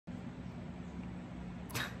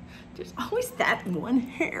There's always that one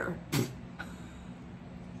hair.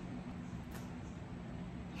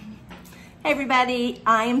 Hey everybody,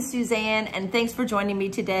 I am Suzanne and thanks for joining me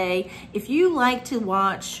today. If you like to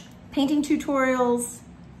watch painting tutorials,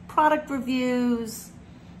 product reviews,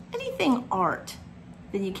 anything art,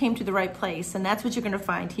 then you came to the right place, and that's what you're gonna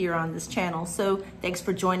find here on this channel. So thanks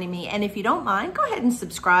for joining me. And if you don't mind, go ahead and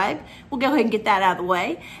subscribe. We'll go ahead and get that out of the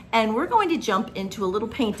way. And we're going to jump into a little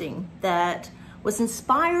painting that was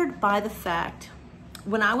inspired by the fact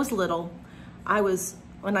when I was little,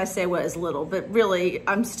 when I say I was little, but really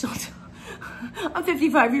I'm still, I'm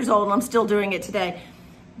 55 years old and I'm still doing it today.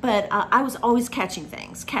 But I was always catching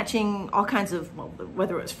things, catching all kinds of, well,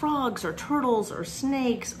 whether it was frogs or turtles or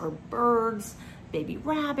snakes or birds, baby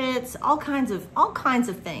rabbits, all kinds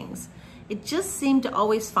of things. It just seemed to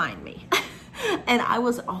always find me. And I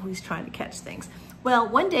was always trying to catch things. Well,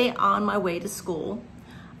 one day on my way to school,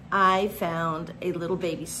 I found a little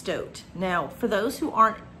baby stoat. Now, for those who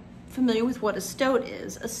aren't familiar with what a stoat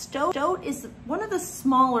is one of the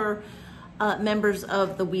smaller members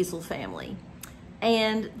of the weasel family.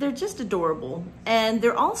 And they're just adorable. And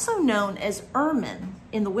they're also known as ermine.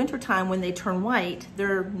 In the wintertime when they turn white,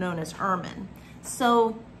 they're known as ermine.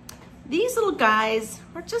 So these little guys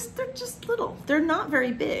they're just little. They're not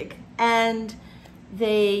very big. And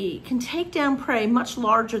they can take down prey much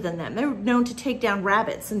larger than them. They're known to take down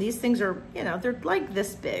rabbits, and these things are, you know, they're like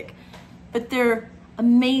this big. But they're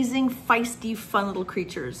amazing, feisty, fun little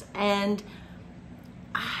creatures. And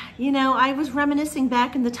you know, I was reminiscing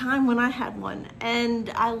back in the time when I had one, and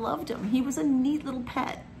I loved him. He was a neat little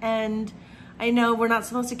pet. And I know we're not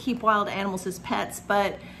supposed to keep wild animals as pets,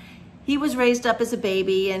 but he was raised up as a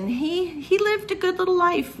baby, and he lived a good little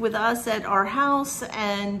life with us at our house,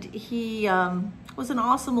 and he was an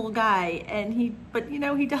awesome little guy. And but you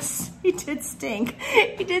know, he did stink.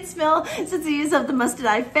 He did smell, since he is of the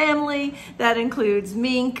mustard-eye family. That includes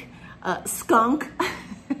mink, skunk,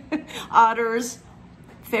 otters,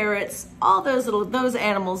 ferrets, all those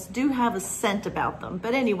animals do have a scent about them.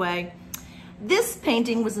 But anyway, this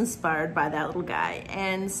painting was inspired by that little guy.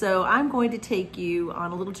 And so I'm going to take you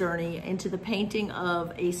on a little journey into the painting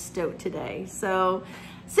of a stoat today. So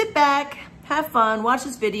sit back, have fun, watch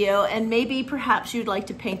this video, and maybe perhaps you'd like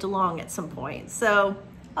to paint along at some point. So,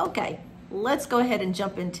 okay, let's go ahead and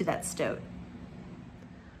jump into that stoat.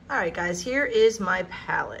 All right, guys, here is my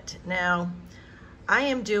palette. Now, I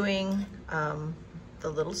am doing the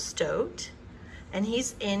little stoat, and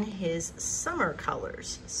he's in his summer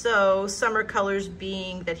colors. So summer colors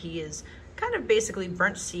being that he is kind of basically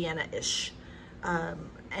burnt sienna-ish.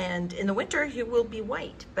 And in the winter, he will be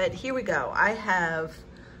white. But here we go. I have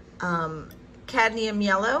cadmium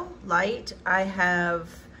yellow, light. I have,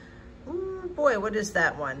 ooh, boy, what is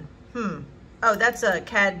that one? Oh, that's a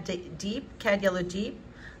cad yellow deep.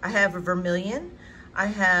 I have a vermilion. I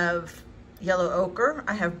have yellow ochre.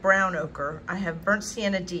 I have brown ochre. I have burnt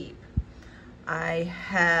sienna deep. I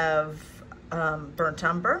have burnt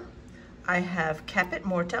umber. I have caput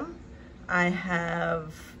mortem. I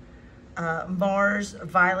have Mars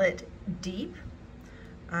violet deep.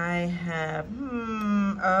 I have,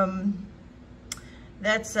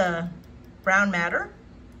 that's brown madder.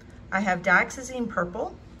 I have dioxazine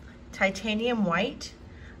purple, titanium white.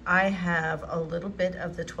 I have a little bit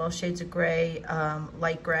of the 12 shades of gray,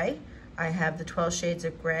 light gray. I have the 12 shades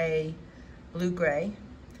of gray, blue gray.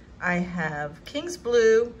 I have King's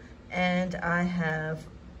Blue, and I have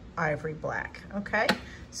Ivory Black, okay?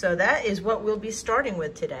 So that is what we'll be starting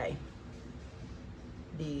with today.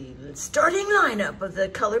 The starting lineup of the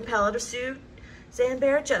color palette of Suzanne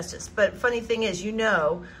Barrett Justis. But funny thing is, you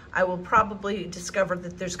know, I will probably discover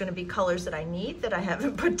that there's gonna be colors that I need that I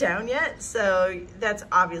haven't put down yet, so that's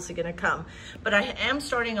obviously gonna come. But I am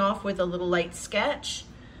starting off with a little light sketch,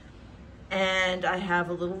 and I have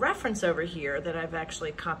a little reference over here that I've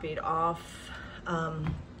actually copied off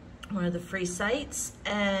one of the free sites,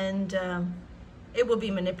 and it will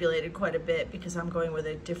be manipulated quite a bit because I'm going with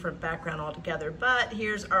a different background altogether. But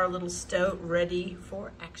here's our little stoat ready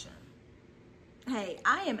for action. Hey,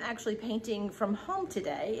 I am actually painting from home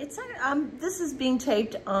today. It's this is being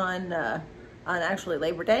taped on actually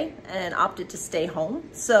Labor Day, and opted to stay home.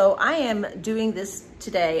 So I am doing this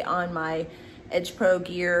today on my Edge Pro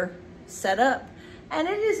gear setup, and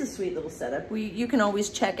it is a sweet little setup. You can always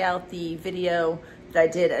check out the video that I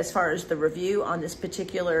did as far as the review on this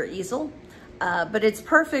particular easel, but it's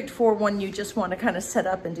perfect for when you just want to kind of set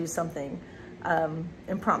up and do something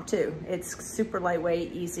impromptu. It's super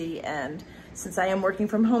lightweight, easy, and since I am working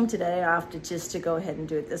from home today, I opted just to go ahead and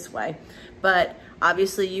do it this way. But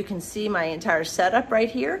obviously you can see my entire setup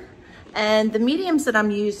right here, and the mediums that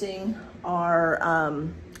I'm using are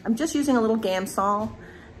I'm just using a little Gamsol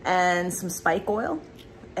and some spike oil.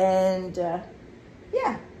 And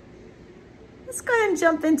yeah, let's go ahead and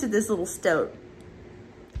jump into this little stoat.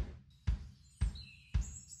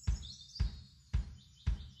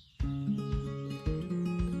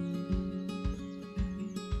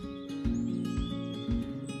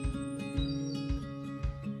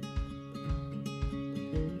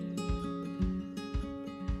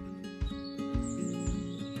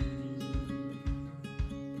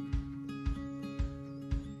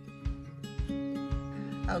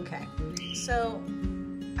 Okay, so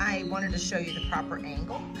I wanted to show you the proper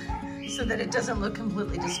angle so that it doesn't look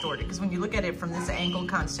completely distorted, because when you look at it from this angle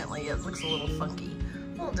constantly, it looks a little funky,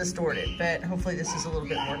 a little distorted, but hopefully this is a little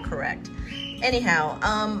bit more correct. Anyhow,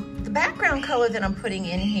 the background color that I'm putting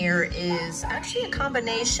in here is actually a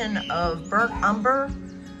combination of burnt umber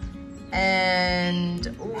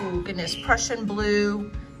and, oh goodness, Prussian blue,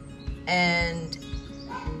 and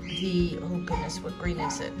the, oh goodness, what green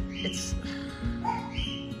is it?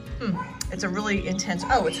 It's a really intense,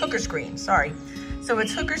 oh, it's Hooker's green, sorry. So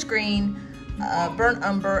it's Hooker's green, burnt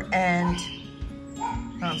umber, and,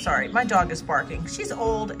 oh, I'm sorry, my dog is barking. She's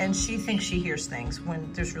old and she thinks she hears things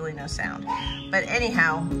when there's really no sound. But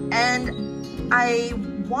anyhow, and I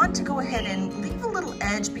want to go ahead and leave a little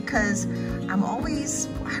edge because I want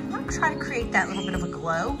to try to create that little bit of a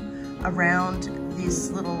glow around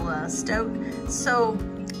this little stoat. So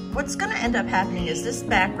what's gonna end up happening is this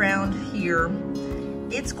background here,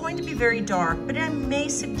 it's going to be very dark, but I may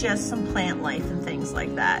suggest some plant life and things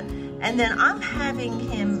like that. And then I'm having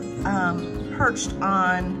him perched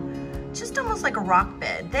on just almost like a rock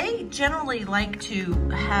bed. They generally like to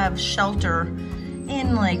have shelter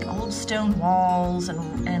in like old stone walls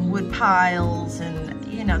and wood piles, and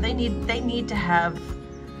you know, they need to have,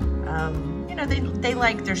 you know, they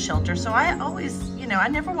like their shelter. So I always, you know, I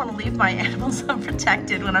never want to leave my animals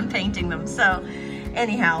unprotected when I'm painting them. So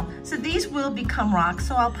anyhow, so these will become rocks,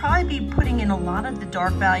 so I'll probably be putting in a lot of the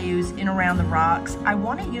dark values in around the rocks. I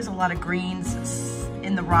want to use a lot of greens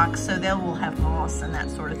in the rocks, so they will have moss and that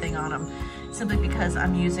sort of thing on them, simply because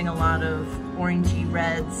I'm using a lot of orangey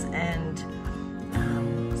reds, and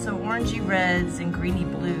so orangey reds and greeny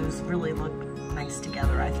blues really look nice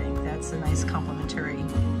together. I think that's a nice complementary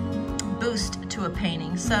boost to a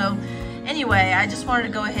painting. So anyway, I just wanted to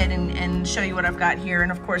go ahead and show you what I've got here.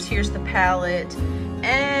 And of course, here's the palette,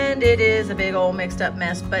 and it is a big old mixed up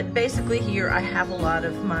mess, but basically here I have a lot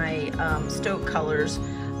of my Stoat colors.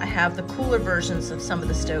 I have the cooler versions of some of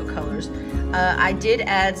the Stoat colors. I did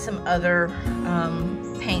add some other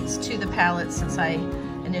paints to the palette since I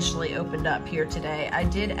initially opened up here today. I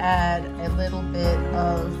did add a little bit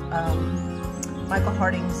of Michael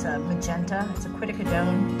Harding's magenta. It's a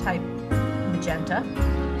quinacridone type magenta.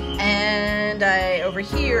 And over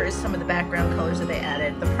here is some of the background colors that they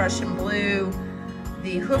added. The Prussian blue,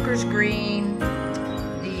 the Hooker's green,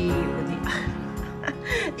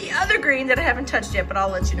 the other green that I haven't touched yet, but I'll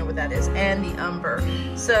let you know what that is, and the umber.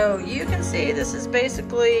 So you can see this is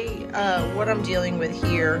basically what I'm dealing with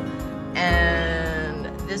here. And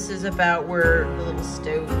this is about where the little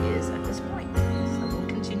stoat is at this point. So we'll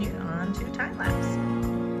continue on to time lapse.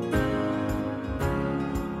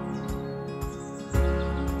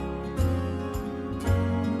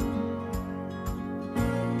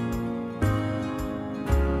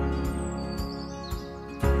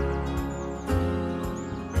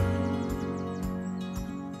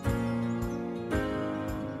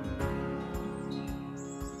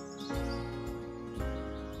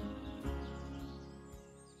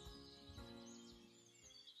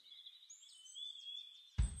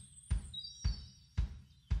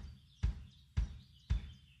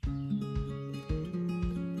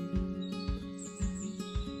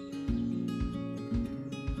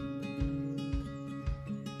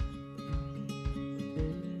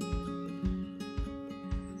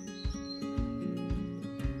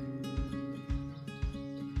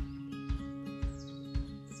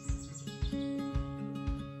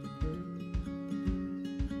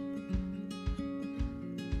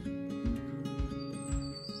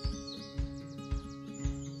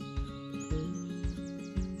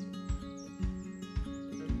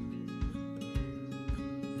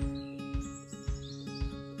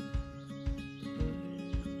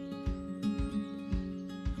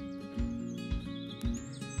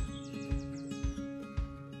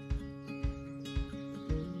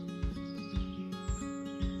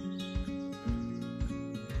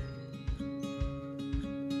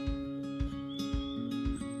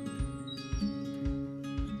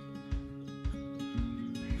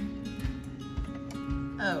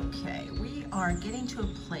 Okay, we are getting to a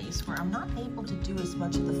place where I'm not able to do as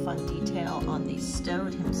much of the fun detail on the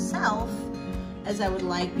Stoat himself as I would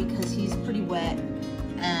like, because he's pretty wet,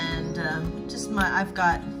 and I've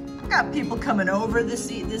got people coming over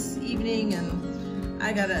this evening, and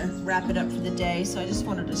I gotta wrap it up for the day. So I just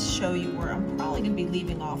wanted to show you where I'm probably gonna be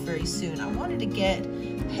leaving off very soon. I wanted to get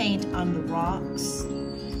paint on the rocks,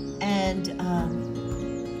 and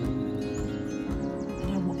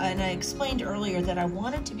I explained earlier that I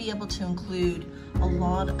wanted to be able to include a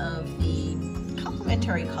lot of the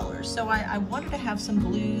complementary colors. So I wanted to have some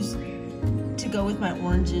blues to go with my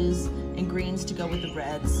oranges and greens to go with the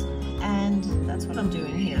reds, and that's what I'm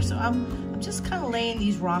doing here. So I'm just kind of laying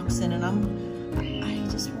these rocks in, and I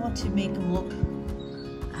just want to make them look,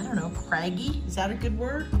 I don't know, craggy. Is that a good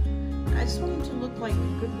word? I just want them to look like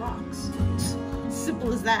good rocks.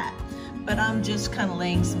 Simple as that. But I'm just kind of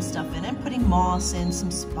laying some stuff in and putting moss in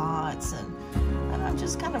some spots, and I'm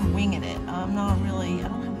just kind of winging it. I don't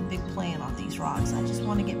have a big plan on these rocks. I just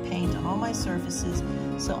want to get paint on all my surfaces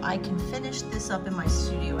so I can finish this up in my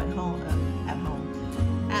studio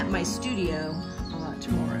at my studio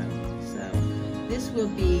tomorrow. So this will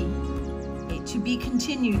be a to be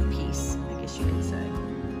continued piece, I guess you could say.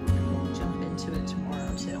 We'll jump into it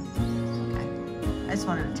tomorrow too. I just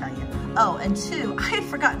wanted to tell you. Oh, and two, I had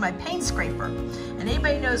forgotten my paint scraper. And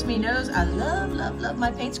anybody who knows me knows I love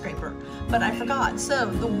my paint scraper, but I forgot. So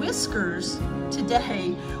the whiskers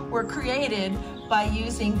today were created by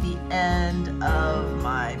using the end of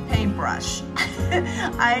my paintbrush.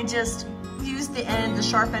 I just used the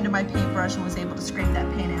sharp end of my paintbrush, and was able to scrape that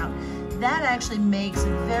paint out. That actually makes a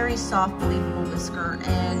very soft, believable whisker,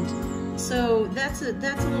 and so that's a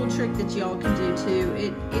little trick that y'all can do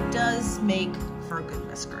too. It does make for a good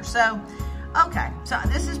whisker. So, okay, so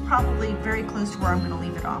this is probably very close to where I'm going to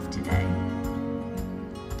leave it off today.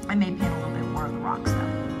 I may paint a little bit more of the rocks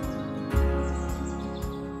though.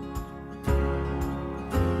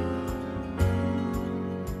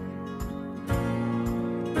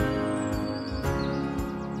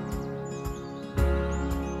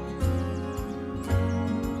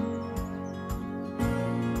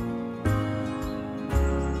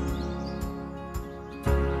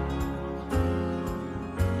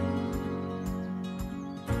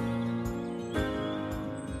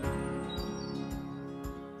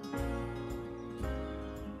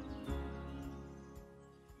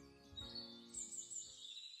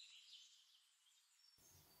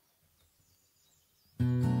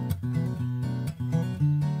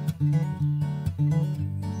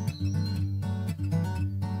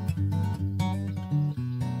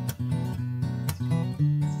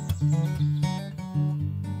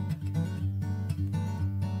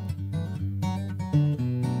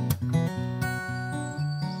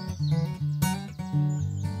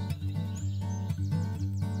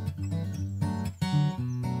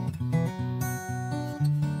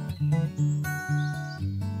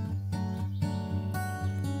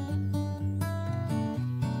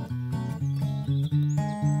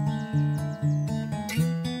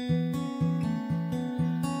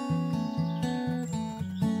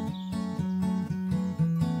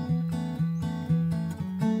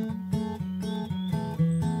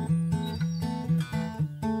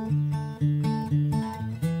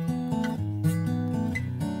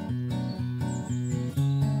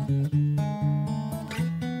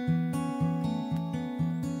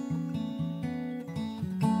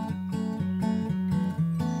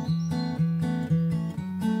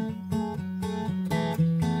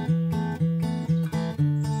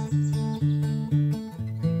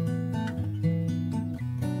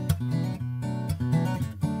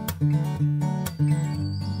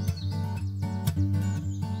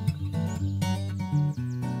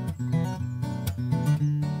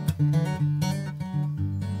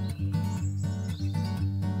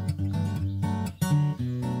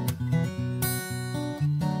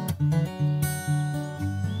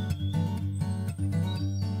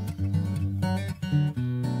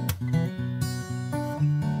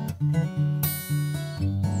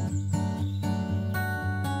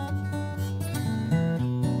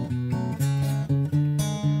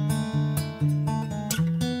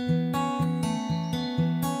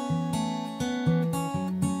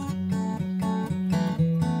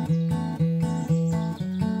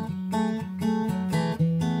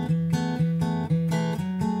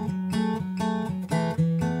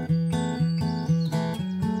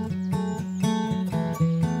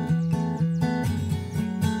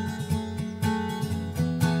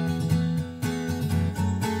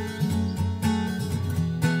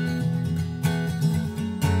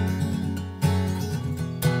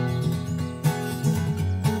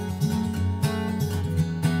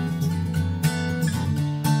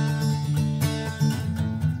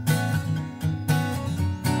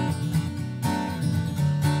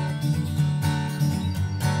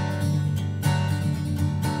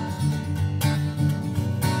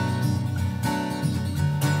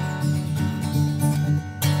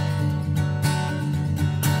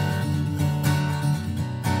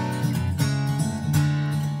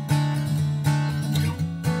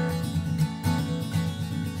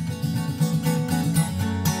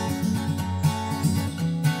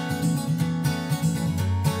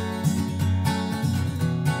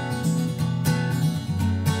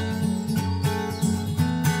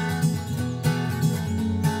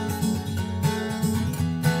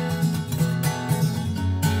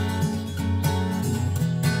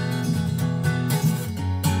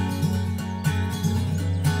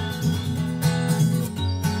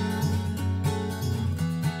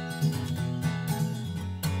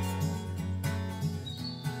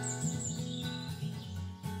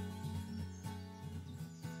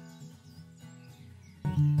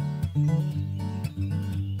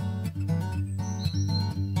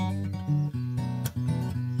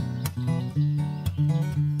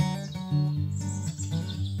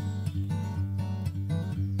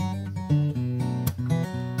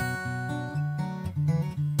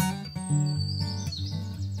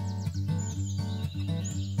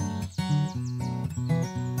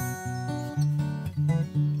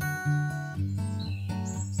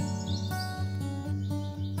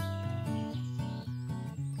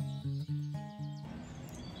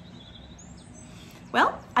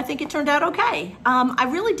 Well, I think it turned out okay. I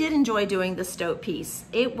really did enjoy doing the Stoat piece.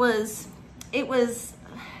 It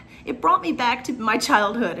brought me back to my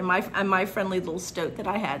childhood and my friendly little Stoat that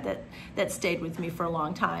I had that stayed with me for a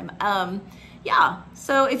long time. Yeah,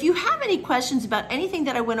 so if you have any questions about anything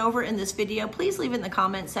that I went over in this video, please leave it in the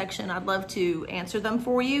comment section. I'd love to answer them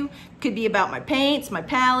for you. Could be about my paints, my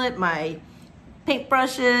palette, my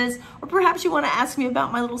paintbrushes, or perhaps you want to ask me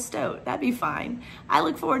about my little Stoat. That'd be fine. I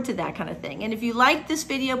look forward to that kind of thing. And if you like this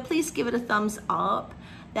video, please give it a thumbs up.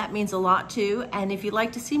 That means a lot too. And if you'd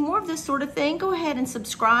like to see more of this sort of thing, go ahead and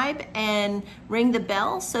subscribe and ring the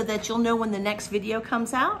bell so that you'll know when the next video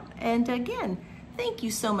comes out. And again, thank you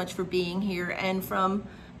so much for being here and from,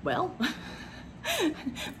 well,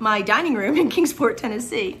 my dining room in Kingsport,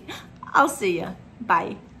 Tennessee. I'll see ya.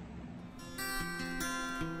 Bye.